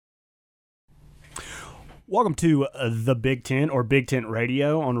Welcome to the Big Tent or Big Tent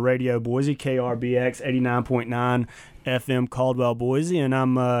Radio on Radio Boise, KRBX 89.9 FM Caldwell, Boise, and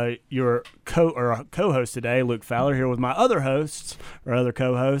I'm your co-host today, Luke Fowler, here with my other hosts, or other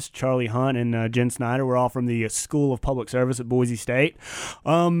co-hosts, Charlie Hunt and Jen Snyder. We're all from the School of Public Service at Boise State,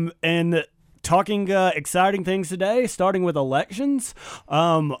 and talking exciting things today, starting with elections.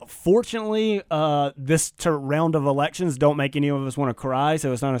 Fortunately, this round of elections don't make any of us want to cry,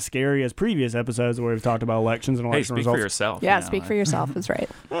 so it's not as scary as previous episodes where we've talked about elections and election results. Hey, speak for yourself. Yeah, speak for yourself is right.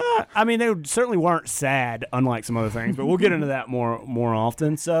 I mean, they certainly weren't sad, unlike some other things, but we'll get into that more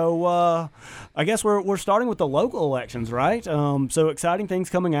often. So I guess we're starting with the local elections, right? So exciting things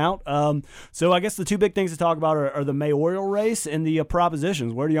coming out. So I guess the two big things to talk about are the mayoral race and the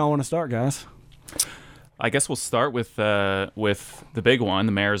propositions. Where do y'all want to start, guys? I guess we'll start with the big one,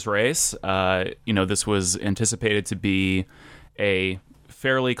 the mayor's race. This was anticipated to be a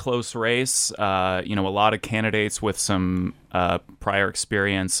fairly close race. A lot of candidates with some prior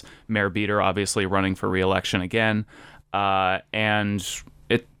experience. Mayor Beater obviously running for re-election again, and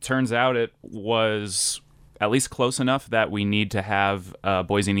it turns out it was at least close enough that we need to have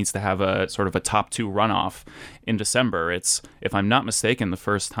Boise needs to have a sort of a top two runoff in December. It's, if I'm not mistaken, the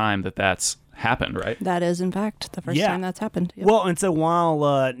first time that's happened, right? That is, in fact, the first time that's happened. Yep. Well, and so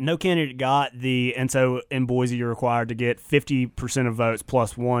while no candidate got and so in Boise you're required to get 50% of votes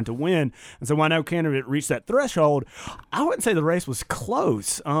plus one to win, and so while no candidate reached that threshold, I wouldn't say the race was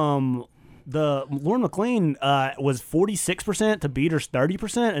close. The Lauren McLean was 46% to Beater's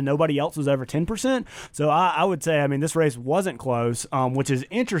 30%, and nobody else was over 10%. So I would say, this race wasn't close, which is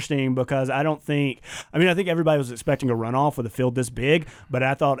interesting because I think everybody was expecting a runoff with a field this big, but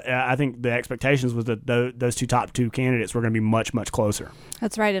I think the expectations was that those top two candidates were going to be much, much closer.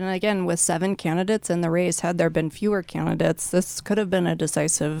 That's right. And again, with 7 candidates in the race, had there been fewer candidates, this could have been a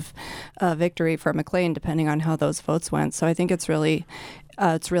decisive victory for McLean, depending on how those votes went. So I think it's really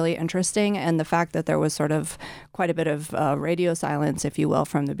interesting, and the fact that there was sort of quite a bit of radio silence, if you will,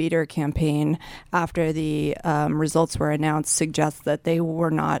 from the Beater campaign after the results were announced suggests that they were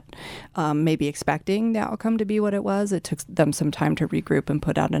not maybe expecting the outcome to be what it was. It took them some time to regroup and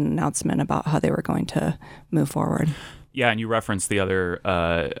put out an announcement about how they were going to move forward. Yeah, and you referenced the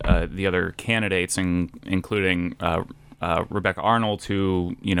other candidates, including Rebecca Arnold,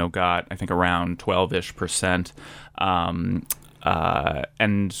 who got, I think, around 12-ish%.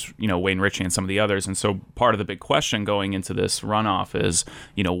 And Wayne Ritchie and some of the others. And so part of the big question going into this runoff is,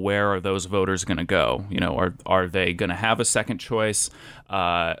 where are those voters going to go? Are they going to have a second choice?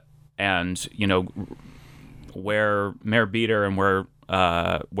 And where Mayor Beater and where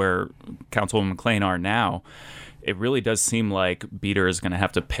Councilwoman McLean are now, it really does seem like Beater is going to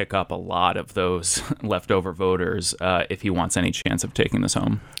have to pick up a lot of those leftover voters if he wants any chance of taking this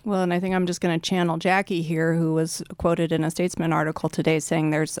home. Well, and I think I'm just going to channel Jackie here, who was quoted in a Statesman article today saying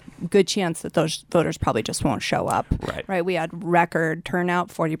there's a good chance that those voters probably just won't show up. Right? We had record turnout,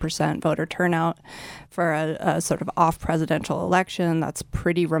 40% voter turnout for a sort of off-presidential election. That's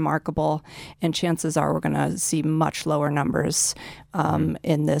pretty remarkable, and chances are we're going to see much lower numbers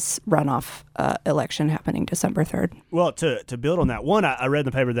in this runoff election happening December 3rd. Well, to build on that, one, I read in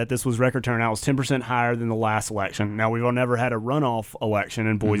the paper that this was record turnout was 10% higher than the last election. Now, we've never had a runoff election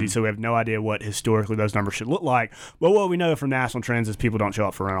in Boise, so we have no idea what historically those numbers should look like. But what we know from national trends is people don't show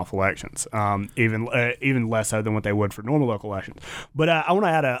up for runoff elections, even less so than what they would for normal local elections. But I want to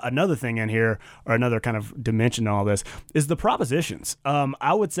add another thing in here, or another kind of dimension to all this, is the propositions.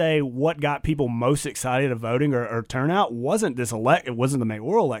 I would say what got people most excited of voting or turnout wasn't it wasn't the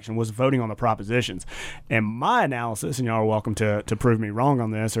mayoral election, was voting on the propositions. And my analysis, and y'all are welcome to prove me wrong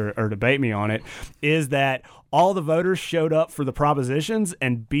on this or debate me on it, is that all the voters showed up for the propositions,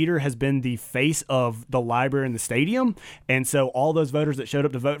 and Beater has been the face of the library and the stadium. And so all those voters that showed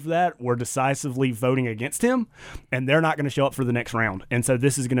up to vote for that were decisively voting against him, and they're not going to show up for the next round. And so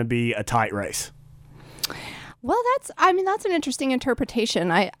this is going to be a tight race. Well, that's an interesting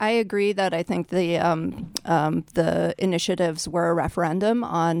interpretation. I agree that I think the initiatives were a referendum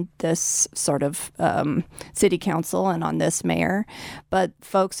on this sort of city council and on this mayor, but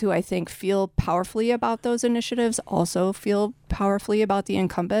folks who I think feel powerfully about those initiatives also feel powerfully about the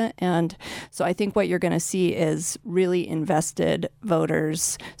incumbent, and so I think what you're going to see is really invested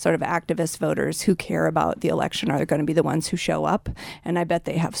voters, sort of activist voters who care about the election are going to be the ones who show up, and I bet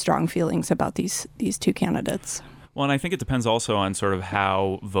they have strong feelings about these two candidates. Well, and I think it depends also on sort of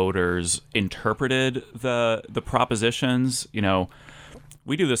how voters interpreted the propositions.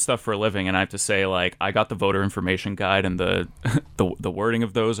 We do this stuff for a living, and I have to say, I got the voter information guide, and the wording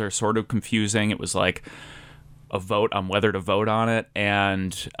of those are sort of confusing. It was like, a vote on whether to vote on it,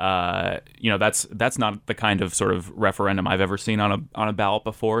 and that's not the kind of sort of referendum I've ever seen on a ballot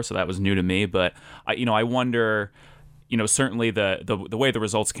before, so that was new to me. But I wonder. Certainly the way the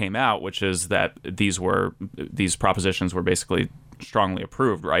results came out, which is that these propositions were basically strongly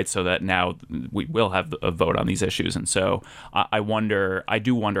approved, right? So that now we will have a vote on these issues, and so I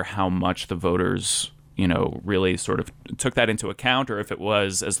do wonder how much the voters really sort of took that into account, or if it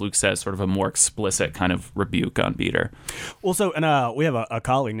was, as Luke says, sort of a more explicit kind of rebuke on Beater. Well, so, and we have a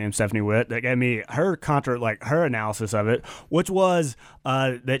colleague named Stephanie Witt that gave me her her analysis of it, which was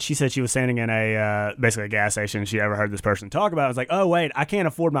that she said she was standing in basically a gas station. She ever heard this person talk about it. It was like, oh, wait, I can't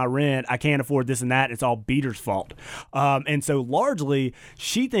afford my rent. I can't afford this and that. It's all Beater's fault. And so largely,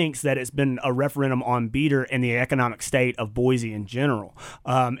 she thinks that it's been a referendum on Beater and the economic state of Boise in general.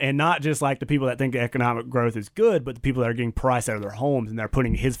 And not just like the people that think economic growth is good, but the people that are getting priced out of their homes and they're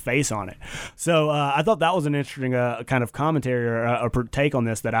putting his face on it. So I thought that was an interesting kind of commentary or take on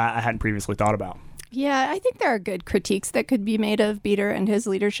this that I hadn't previously thought about. Yeah, I think there are good critiques that could be made of Beater and his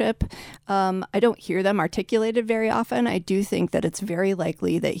leadership. I don't hear them articulated very often. I do think that it's very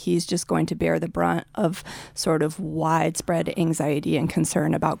likely that he's just going to bear the brunt of sort of widespread anxiety and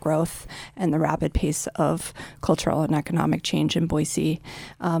concern about growth and the rapid pace of cultural and economic change in Boise.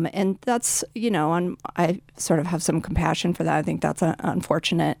 And that's, I sort of have some compassion for that. I think that's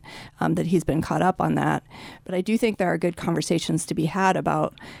unfortunate that he's been caught up on that. But I do think there are good conversations to be had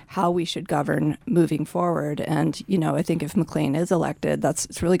about how we should govern moving forward. And, I think if McClain is elected,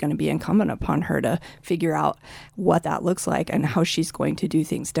 it's really going to be incumbent upon her to figure out what that looks like and how she's going to do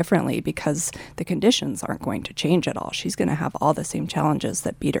things differently, because the conditions aren't going to change at all. She's going to have all the same challenges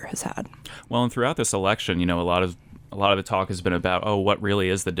that Beater has had. Well, and throughout this election, a lot of the talk has been about, what really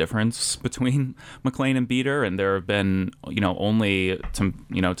is the difference between McClain and Beater? And there have been, only,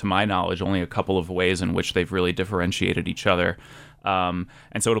 to my knowledge, only a couple of ways in which they've really differentiated each other. And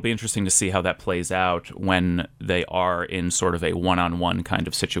so it'll be interesting to see how that plays out when they are in sort of a one-on-one kind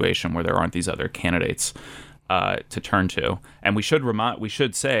of situation where there aren't these other candidates to turn to. And we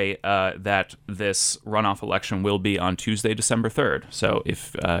should say that this runoff election will be on Tuesday, December 3rd. So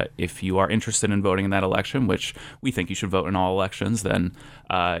if you are interested in voting in that election, which we think you should vote in all elections, then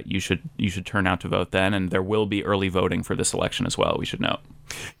you should turn out to vote then. And there will be early voting for this election as well, we should note.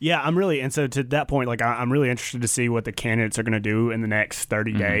 Yeah, and so to that point, I'm really interested to see what the candidates are going to do in the next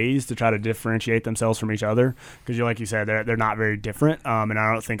 30 days to try to differentiate themselves from each other. Because like you said, they're not very different. And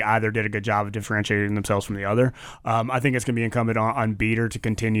I don't think either did a good job of differentiating themselves from the other. I think it's going to be incumbent on Beater to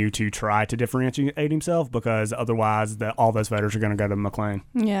continue to try to differentiate himself, because otherwise all those voters are going to go to McClain.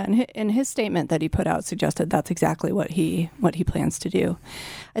 Yeah, and his statement that he put out suggested that's exactly what he plans to do.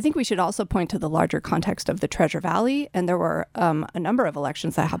 I think we should also point to the larger context of the Treasure Valley, and there were a number of elections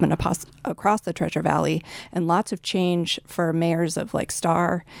that happened across the Treasure Valley, and lots of change for mayors of like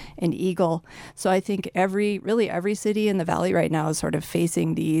Star and Eagle. So I think every city in the valley right now is sort of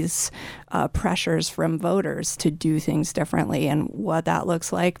facing these pressures from voters to do things differently, and what that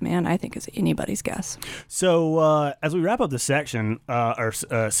looks like, man, I think is anybody's guess. So as we wrap up the section or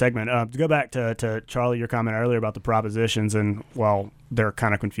segment, to go back to Charlie, your comment earlier about the propositions, and they're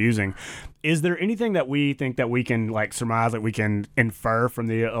kind of confusing. Is there anything that we think that we can surmise, that we can infer from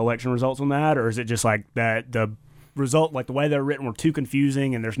the election results on that, or is it just like that the result, the way they're written, were too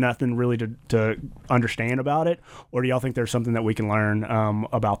confusing and there's nothing really to understand about it? Or do y'all think there's something that we can learn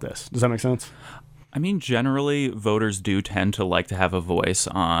about this? Does that make sense? I mean, generally, voters do tend to like to have a voice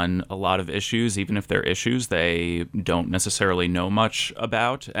on a lot of issues, even if they're issues they don't necessarily know much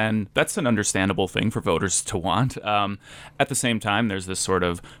about. And that's an understandable thing for voters to want. At the same time, there's this sort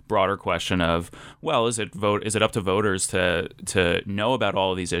of broader question of, is it up to voters to know about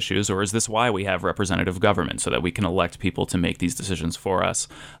all of these issues, or is this why we have representative government, so that we can elect people to make these decisions for us?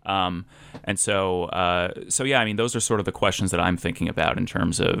 Those are sort of the questions that I'm thinking about in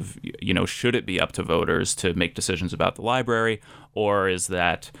terms of, should it be up to voters to make decisions about the library, or is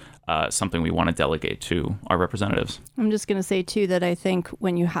that something we want to delegate to our representatives? I'm just going to say, too, that I think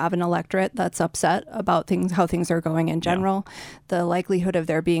when you have an electorate that's upset about how things are going in general, the likelihood of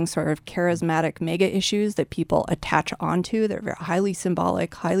there being sort of charismatic mega issues that people attach onto, they're very highly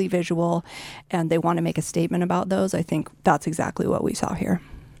symbolic, highly visual, and they want to make a statement about those. I think that's exactly what we saw here.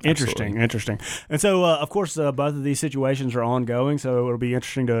 Interesting. And so, of course, both of these situations are ongoing, so it'll be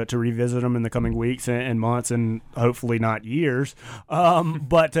interesting to revisit them in the coming weeks and months, and hopefully not years,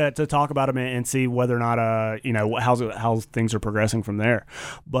 but to talk about them and see whether or not, how things are progressing from there.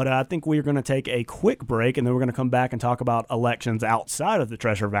 But I think we're going to take a quick break, and then we're going to come back and talk about elections outside of the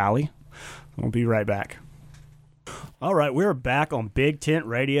Treasure Valley. We'll be right back. All right, we're back on Big Tent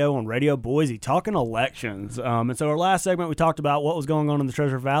Radio on Radio Boise talking elections. And so our last segment, we talked about what was going on in the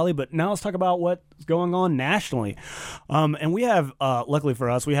Treasure Valley, but now let's talk about what's going on nationally. And we have, luckily for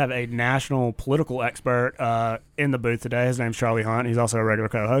us, we have a national political expert in the booth today. His name's Charlie Hunt. He's also a regular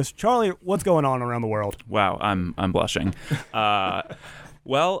co-host. Charlie, what's going on around the world? Wow, I'm blushing.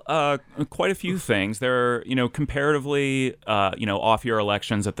 Well, quite a few things. There are, comparatively, off-year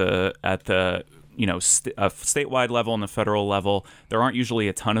elections at the statewide level and the federal level. There aren't usually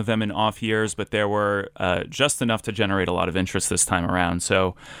a ton of them in off years, but there were just enough to generate a lot of interest this time around.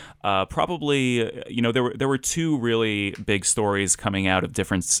 So probably, there were two really big stories coming out of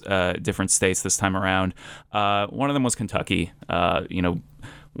different states this time around. One of them was Kentucky.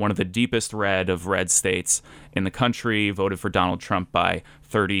 One of the deepest red of red states in the country voted for Donald Trump by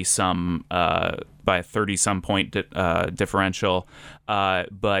 30-some point differential,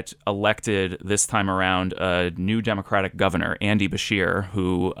 but elected this time around a new Democratic governor, Andy Beshear,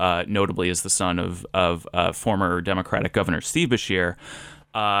 who notably is the son of former Democratic Governor Steve Beshear,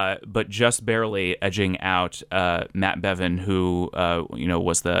 but just barely edging out Matt Bevin, who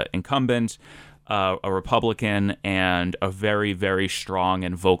was the incumbent. A Republican and a very, very strong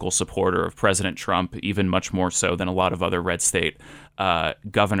and vocal supporter of President Trump, even much more so than a lot of other red state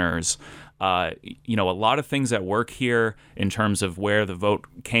governors. A lot of things at work here in terms of where the vote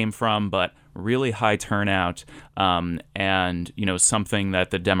came from, but really high turnout and, something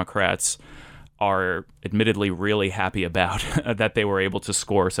that the Democrats are admittedly really happy about, that they were able to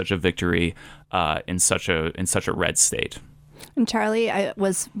score such a victory in such a red state. And Charlie, I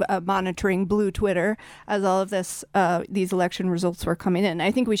was monitoring Blue Twitter as all of these election results were coming in.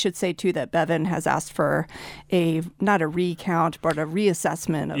 I think we should say, too, that Bevin has asked for not a recount, but a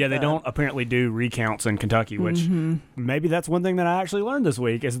reassessment. They don't apparently do recounts in Kentucky, which maybe that's one thing that I actually learned this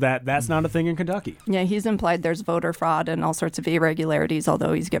week, is that that's not a thing in Kentucky. Yeah, he's implied there's voter fraud and all sorts of irregularities,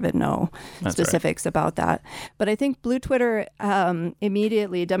 although he's given no specifics about that. But I think Blue Twitter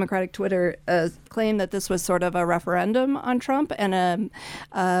immediately, Democratic Twitter, claimed that this was sort of a referendum on Trump and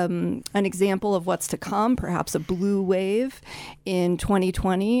an example of what's to come, perhaps a blue wave in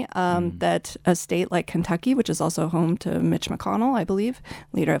 2020, that a state like Kentucky, which is also home to Mitch McConnell, I believe,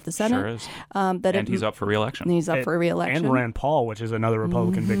 leader of the Senate. Sure is. And he's up for re-election. He's up for re-election. And Rand Paul, which is another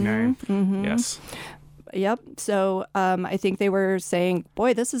Republican big name. Mm-hmm. Yes. Yep. So I think they were saying,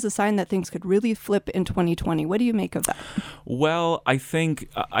 boy, this is a sign that things could really flip in 2020. What do you make of that? Well, I think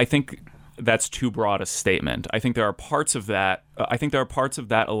that's too broad a statement. I think there are parts of that.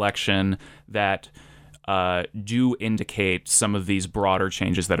 Election that do indicate some of these broader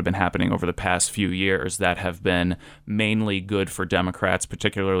changes that have been happening over the past few years that have been mainly good for Democrats,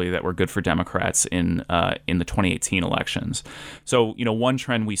 particularly that were good for Democrats in the 2018 elections. So, one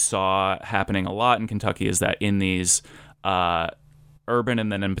trend we saw happening a lot in Kentucky is that in these urban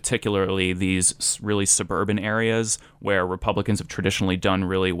and then in particularly these really suburban areas where Republicans have traditionally done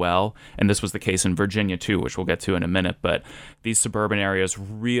really well, and this was the case in Virginia too, which we'll get to in a minute, but these suburban areas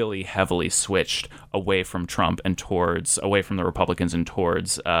really heavily switched away from Trump and away from the Republicans and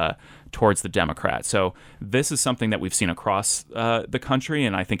towards the Democrats. So this is something that we've seen across the country,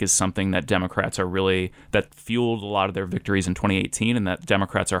 and I think is something that Democrats that fueled a lot of their victories in 2018, and that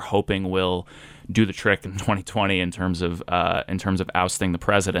Democrats are hoping will do the trick in 2020 in terms of ousting the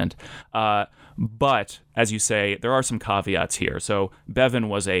president. But as you say, there are some caveats here. So Bevin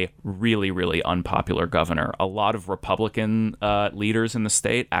was a really, really unpopular governor. A lot of Republican leaders in the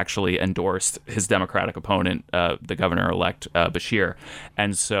state actually endorsed his Democratic opponent, the governor-elect Beshear.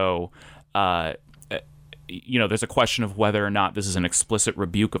 And so, there's a question of whether or not this is an explicit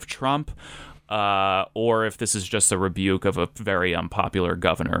rebuke of Trump, or if this is just a rebuke of a very unpopular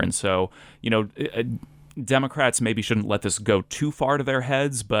governor. And so, Democrats maybe shouldn't let this go too far to their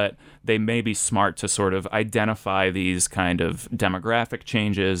heads, but they may be smart to sort of identify these kind of demographic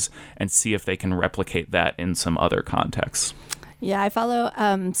changes and see if they can replicate that in some other contexts. Yeah, I follow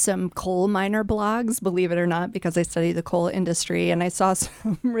some coal miner blogs, believe it or not, because I study the coal industry. And I saw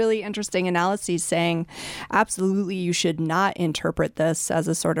some really interesting analyses saying, absolutely, you should not interpret this as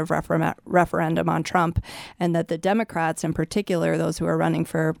a sort of referendum on Trump. And that the Democrats, in particular, those who are running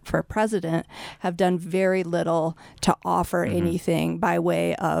for president, have done very little to offer anything by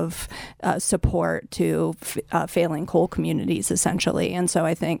way of support to failing coal communities, essentially. And so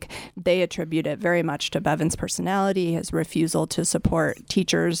I think they attribute it very much to Bevin's personality, his refusal to support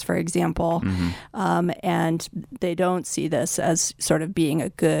teachers, for example, and they don't see this as sort of being a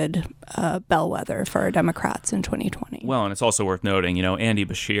good bellwether for Democrats in 2020. Well, and it's also worth noting, Andy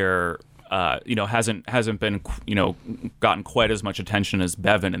Beshear hasn't been gotten quite as much attention as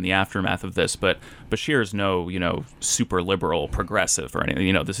Bevin in the aftermath of this. But Beshear is no super liberal progressive or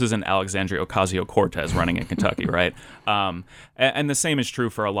anything. This isn't Alexandria Ocasio-Cortez running in Kentucky, right? And the same is true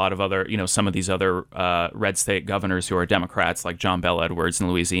for a lot of other some of these other red state governors who are Democrats, like John Bel Edwards in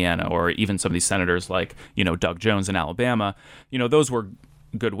Louisiana, or even some of these senators like Doug Jones in Alabama. Those were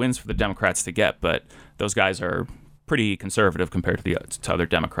good wins for the Democrats to get, but those guys are pretty conservative compared to other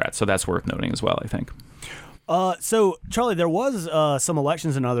Democrats. So that's worth noting as well, I think. So, Charlie, there was some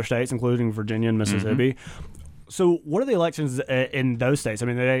elections in other states, including Virginia and Mississippi. Mm-hmm. So what are the elections in those states? I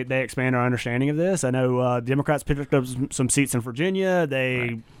mean, they expand our understanding of this. I know Democrats picked up some seats in Virginia.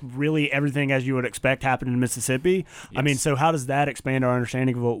 Really, everything as you would expect happened in Mississippi. Yes. I mean, so how does that expand our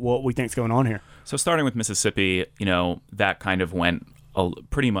understanding of what we think is going on here? So starting with Mississippi, that kind of went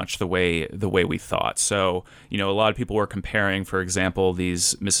pretty much the way we thought. So, a lot of people were comparing, for example,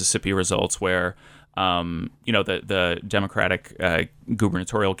 these Mississippi results where, the Democratic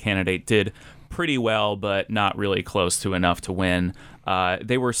gubernatorial candidate did pretty well, but not really close to enough to win.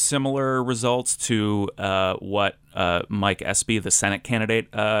 They were similar results to what Mike Espy, the Senate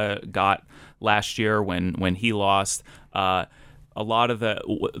candidate, got last year when he lost. A lot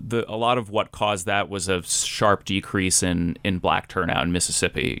of what caused that was a sharp decrease in black turnout in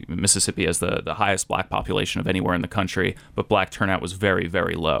Mississippi. Mississippi has the highest black population of anywhere in the country, but black turnout was very,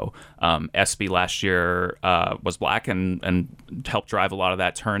 very low. Espy last year was black and helped drive a lot of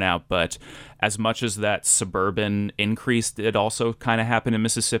that turnout, but as much as that suburban increase did also kind of happen in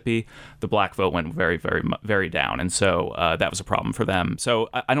Mississippi, the black vote went very, very, very down, and so that was a problem for them. So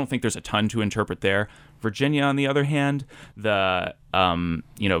I don't think there's a ton to interpret there. Virginia, on the other hand, the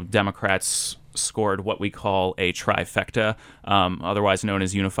Democrats scored what we call a trifecta, otherwise known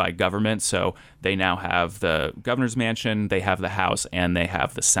as unified government. So they now have the governor's mansion, they have the House, and they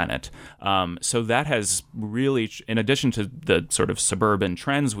have the Senate. So that has really, in addition to the sort of suburban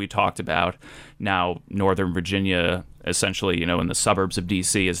trends we talked about, now Northern Virginia, essentially, in the suburbs of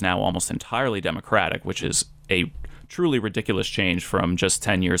D.C., is now almost entirely Democratic, which is a truly ridiculous change from just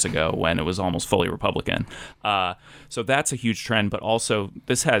 10 years ago when it was almost fully Republican. So that's a huge trend, but also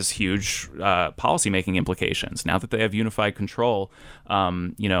this has huge policymaking implications. Now that they have unified control,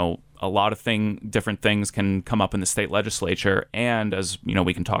 a lot of different things can come up in the state legislature, and as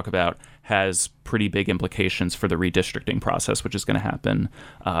we can talk about, has pretty big implications for the redistricting process, which is going to happen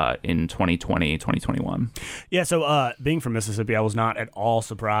in 2020, 2021. Yeah, so being from Mississippi, I was not at all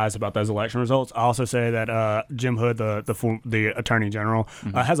surprised about those election results. I also say that Jim Hood, the Attorney General,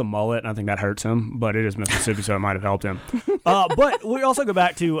 has a mullet, and I think that hurts him, but it is Mississippi, so it might have helped him. But we also go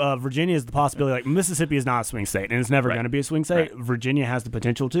back to Virginia as the possibility. Like, Mississippi is not a swing state, and it's never going to be a swing state. Right. Virginia has the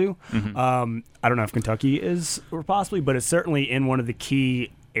potential to. Mm-hmm. I don't know if Kentucky is, or possibly, but it's certainly in one of the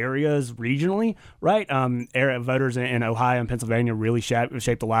key areas regionally, right? Area voters in Ohio and Pennsylvania really shaped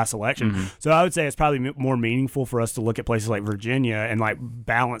the last election. Mm-hmm. So I would say it's probably more meaningful for us to look at places like Virginia and like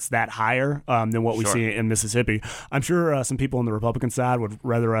balance that higher than what we see in Mississippi. I'm sure some people on the Republican side would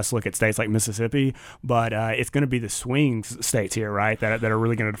rather us look at states like Mississippi, but it's going to be the swing states here, right? That are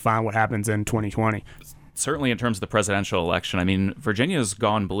really going to define what happens in 2020. Certainly in terms of the presidential election, I mean, Virginia's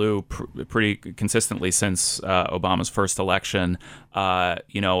gone blue pretty consistently since Obama's first election. I'm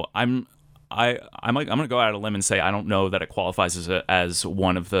going to go out on a limb and say I don't know that it qualifies as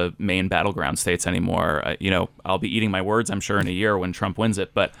one of the main battleground states anymore. I'll be eating my words, I'm sure, in a year when Trump wins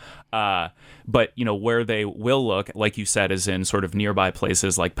it. But where they will look, like you said, is in sort of nearby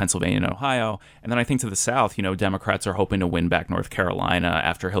places like Pennsylvania and Ohio. And then I think to the south, Democrats are hoping to win back North Carolina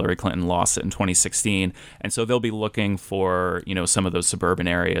after Hillary Clinton lost it in 2016. And so they'll be looking for, some of those suburban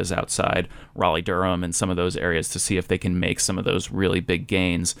areas outside Raleigh-Durham and some of those areas to see if they can make some of those really big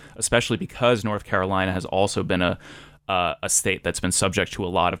gains, especially because North Carolina has also been a state that's been subject to a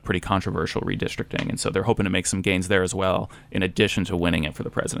lot of pretty controversial redistricting. And so they're hoping to make some gains there as well, in addition to winning it for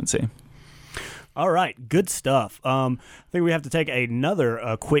the presidency. All right, good stuff. I think we have to take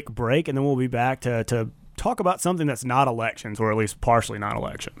another quick break, and then we'll be back to talk about something that's not elections, or at least partially not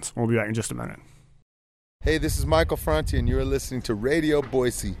elections. We'll be back in just a minute. Hey, this is Michael Franti, and you're listening to Radio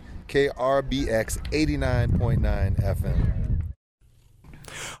Boise, KRBX 89.9 FM.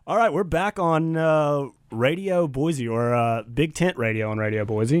 All right, we're back on Radio Boise, or Big Tent Radio on Radio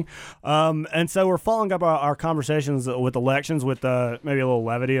Boise. And so we're following up our conversations with elections with maybe a little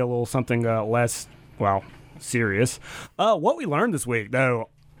levity, a little something less, serious. What we learned this week, though,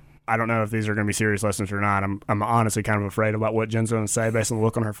 I don't know if these are going to be serious lessons or not. I'm honestly kind of afraid about what Jen's going to say based on the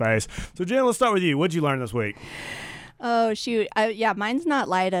look on her face. So, Jen, let's start with you. What did you learn this week? Oh, shoot. Yeah, mine's not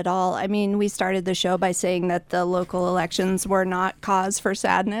light at all. I mean, we started the show by saying that the local elections were not cause for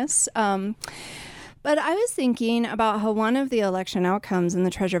sadness. But I was thinking about how one of the election outcomes in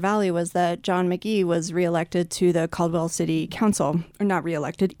the Treasure Valley was that John McGee was reelected to the Caldwell City Council, or not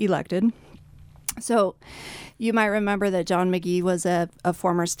reelected, elected. So you might remember that John McGee was a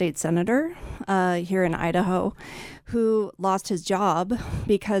former state senator here in Idaho who lost his job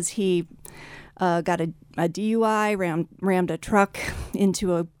because he got a DUI, rammed a truck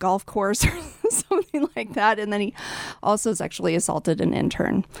into a golf course or something like that. And then he also sexually assaulted an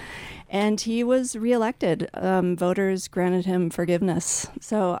intern. And he was reelected. Voters granted him forgiveness.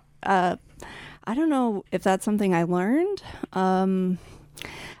 So I don't know if that's something I learned.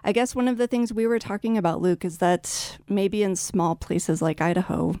 I guess one of the things we were talking about, Luke, is that maybe in small places like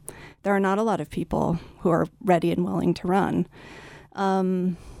Idaho, there are not a lot of people who are ready and willing to run.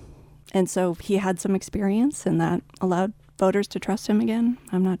 And so he had some experience, and that allowed voters to trust him again.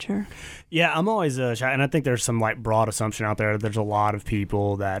 I'm not sure. Yeah, I'm always shocked, and I think there's some like broad assumption out there. There's a lot of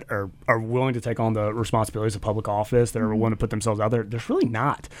people that are willing to take on the responsibilities of public office, that are willing to put themselves out there. There's really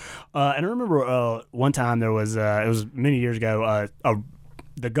not. And I remember one time there was, it was many years ago,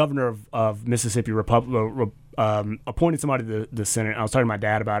 the governor of Mississippi appointed somebody to the Senate. I was talking to my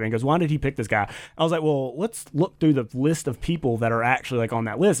dad about it, and he goes, "Why did he pick this guy?" I was like, "Well, let's look through the list of people that are actually like on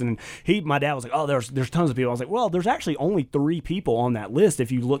that list." And my dad was like, "Oh, there's tons of people." I was like, "Well, there's actually only 3 people on that list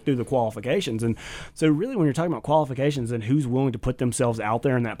if you look through the qualifications." And so really when you're talking about qualifications and who's willing to put themselves out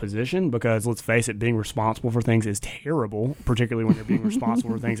there in that position, because let's face it, being responsible for things is terrible, particularly when you're being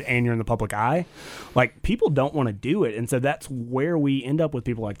responsible for things and you're in the public eye. Like, people don't want to do it. And so that's where we end up with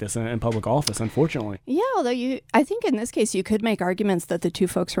people like this in public office, unfortunately. Yeah, although I think in this case you could make arguments that the 2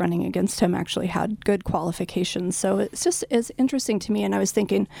 folks running against him actually had good qualifications. So it's interesting to me. And I was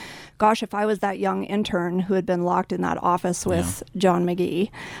thinking, gosh, if I was that young intern who had been locked in that office with John McGee,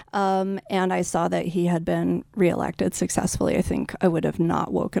 and I saw that he had been reelected successfully, I think I would have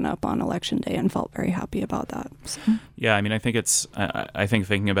not woken up on election day and felt very happy about that. So. Yeah, I mean, I think I think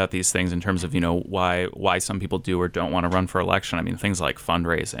thinking about these things in terms of, why some people do or don't want to run for election. I mean, things like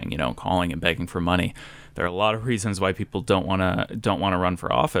fundraising, calling and begging for money. There are a lot of reasons why people don't want to run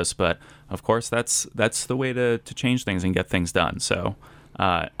for office, but of course that's the way to change things and get things done. So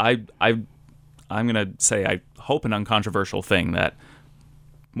I'm going to say, I hope an uncontroversial thing, that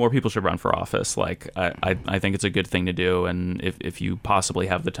more people should run for office. Like, I think it's a good thing to do, and if you possibly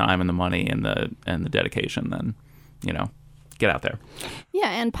have the time and the money and the dedication, then get out there. Yeah,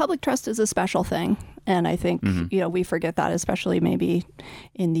 and public trust is a special thing, and I think we forget that, especially maybe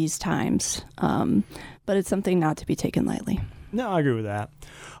in these times. But it's something not to be taken lightly. No, I agree with that.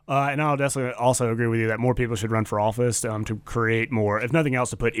 And I'll definitely also agree with you that more people should run for office to create more, if nothing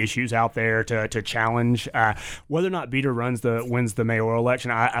else, to put issues out there to challenge. Whether or not Beter wins the mayoral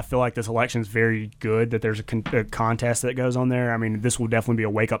election, I feel like this election is very good, that there's a contest that goes on there. I mean, this will definitely be a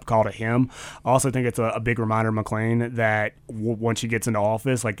wake-up call to him. I also think it's a big reminder to McClain that once she gets into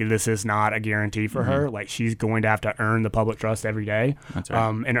office, like, this is not a guarantee for her. Like, she's going to have to earn the public trust every day. That's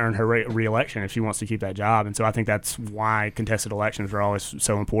right. And earn her re-election if she wants to keep that job. And so I think that's why contested elections are always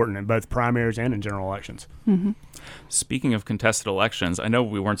so important in both primaries and in general elections. Mm-hmm. Speaking of contested elections, I know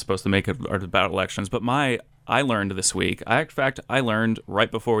we weren't supposed to make it about elections, but I learned this week. I learned right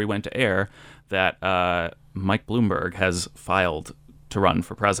before we went to air that Mike Bloomberg has filed to run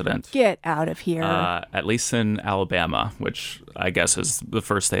for president. Get out of here. At least in Alabama, which I guess is the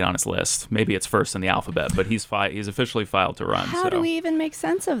first state on his list. Maybe it's first in the alphabet, but he's officially filed to run. How do we even make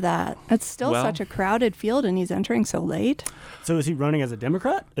sense of that? It's still such a crowded field, and he's entering so late. So is he running as a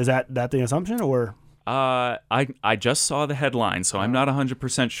Democrat? Is that the assumption, or? I just saw the headline, so I'm not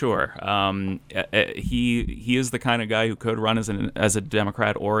 100% sure. He is the kind of guy who could run as a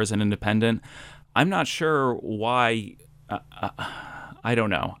Democrat or as an independent. I'm not sure why. I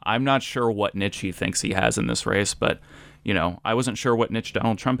don't know. I'm not sure what niche he thinks he has in this race, but I wasn't sure what niche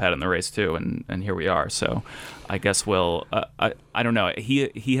Donald Trump had in the race too, and here we are. So I guess we'll. I don't know.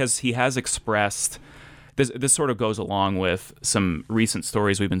 He has expressed. This sort of goes along with some recent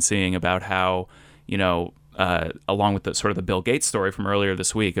stories we've been seeing about how, along with the sort of the Bill Gates story from earlier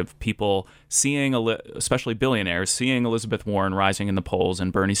this week, of people seeing, especially billionaires, seeing Elizabeth Warren rising in the polls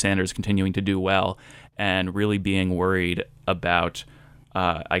and Bernie Sanders continuing to do well, and really being worried about,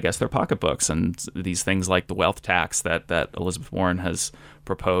 I guess, their pocketbooks and these things like the wealth tax that Elizabeth Warren has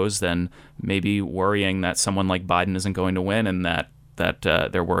proposed, and maybe worrying that someone like Biden isn't going to win, and that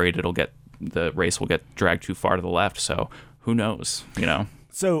they're worried the race will get dragged too far to the left. So who knows,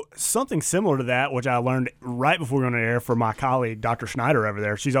 So something similar to that, which I learned right before we went on air from my colleague, Dr. Schneider over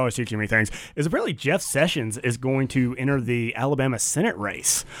there, she's always teaching me things, is apparently Jeff Sessions is going to enter the Alabama Senate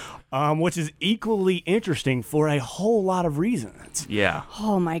race, which is equally interesting for a whole lot of reasons. Yeah.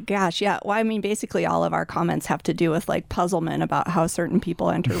 Oh my gosh, yeah. Well, I mean, basically all of our comments have to do with like puzzlement about how certain people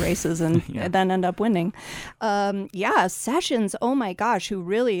enter races and then end up winning. Sessions, oh my gosh, who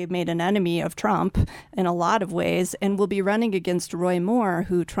really made an enemy of Trump in a lot of ways and will be running against Roy Moore,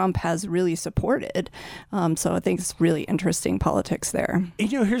 who Trump has really supported. So I think it's really interesting politics there. And,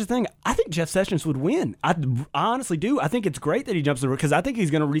 here's the thing. I think Jeff Sessions would win. I honestly do. I think it's great that he jumps in because I think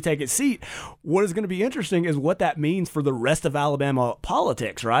he's going to retake his seat. What is going to be interesting is what that means for the rest of Alabama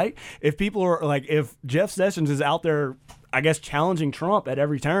politics, right? If people are like, if Jeff Sessions is out there, I guess, challenging Trump at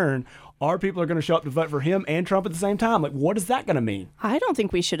every turn, our people are going to show up to vote for him and Trump at the same time. Like, what is that going to mean? I don't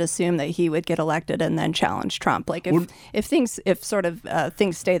think we should assume that he would get elected and then challenge Trump. Like, if things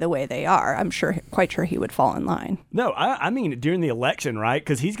stay the way they are, I'm quite sure he would fall in line. No, I mean during the election, right?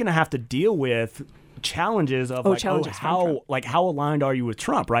 Because he's going to have to deal with challenges of how aligned are you with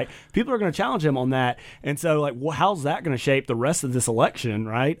Trump, right? People are going to challenge him on that, and so how's that going to shape the rest of this election,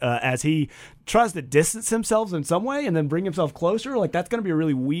 right? As he tries to distance himself in some way and then bring himself closer, that's going to be a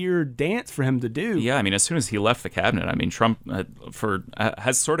really weird dance for him to do. Yeah, I mean, as soon as he left the cabinet, I mean, Trump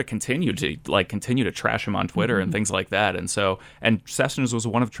has sort of continued to trash him on Twitter and things like that, and Sessions was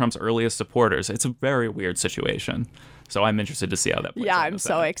one of Trump's earliest supporters. It's a very weird situation. So I'm interested to see how that plays out. Yeah, I'm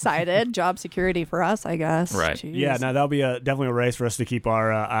so excited. Job security for us, I guess. Right. Jeez. Yeah, no, that'll be definitely a race for us to keep our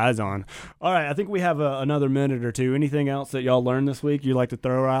eyes on. All right, I think we have another minute or two. Anything else that y'all learned this week you'd like to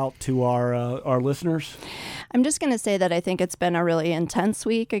throw out to our listeners? I'm just going to say that I think it's been a really intense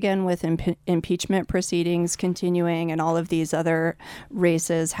week, again, with impeachment proceedings continuing and all of these other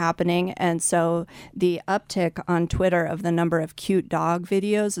races happening. And so the uptick on Twitter of the number of cute dog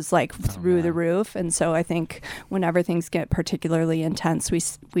videos is through the roof. And so I think whenever things get particularly intense,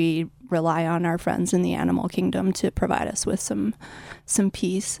 we rely on our friends in the animal kingdom to provide us with some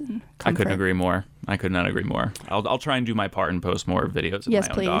peace and comfort. I couldn't agree more. I could not agree more. I'll try and do my part and post more videos of my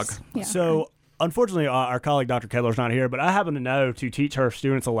own dog. Yeah. So unfortunately, our colleague Dr. Kedler's not here, but I happen to know to teach her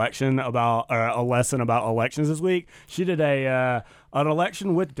students a lesson about elections this week. She did an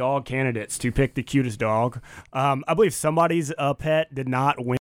election with dog candidates to pick the cutest dog. I believe somebody's pet did not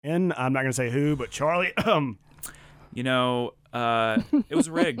win. I'm not going to say who, but Charlie. It was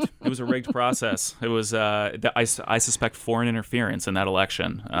rigged. It was a rigged process. It was. I suspect foreign interference in that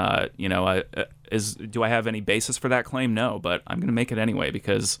election. Do I have any basis for that claim? No, but I'm going to make it anyway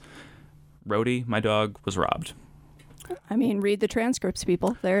because Rhodey, my dog, was robbed. I mean, read the transcripts,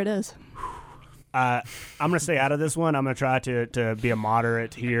 people. There it is. I'm going to stay out of this one. I'm going to try to be a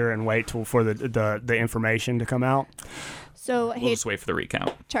moderate here and wait for the information to come out. So, we'll just wait for the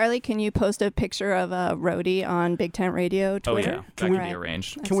recount. Charlie, can you post a picture of Rhodey on Big Tent Radio Twitter? Oh, yeah. That can be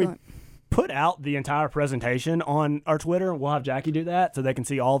arranged. Can we put out the entire presentation on our Twitter? We'll have Jackie do that so they can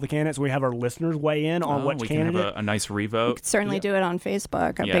see all the candidates. We have our listeners weigh in on which candidate. We can have a nice revote. We could certainly do it on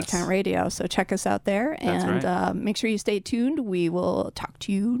Facebook at Big Tent Radio. So check us out there and make sure you stay tuned. We will talk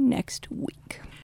to you next week.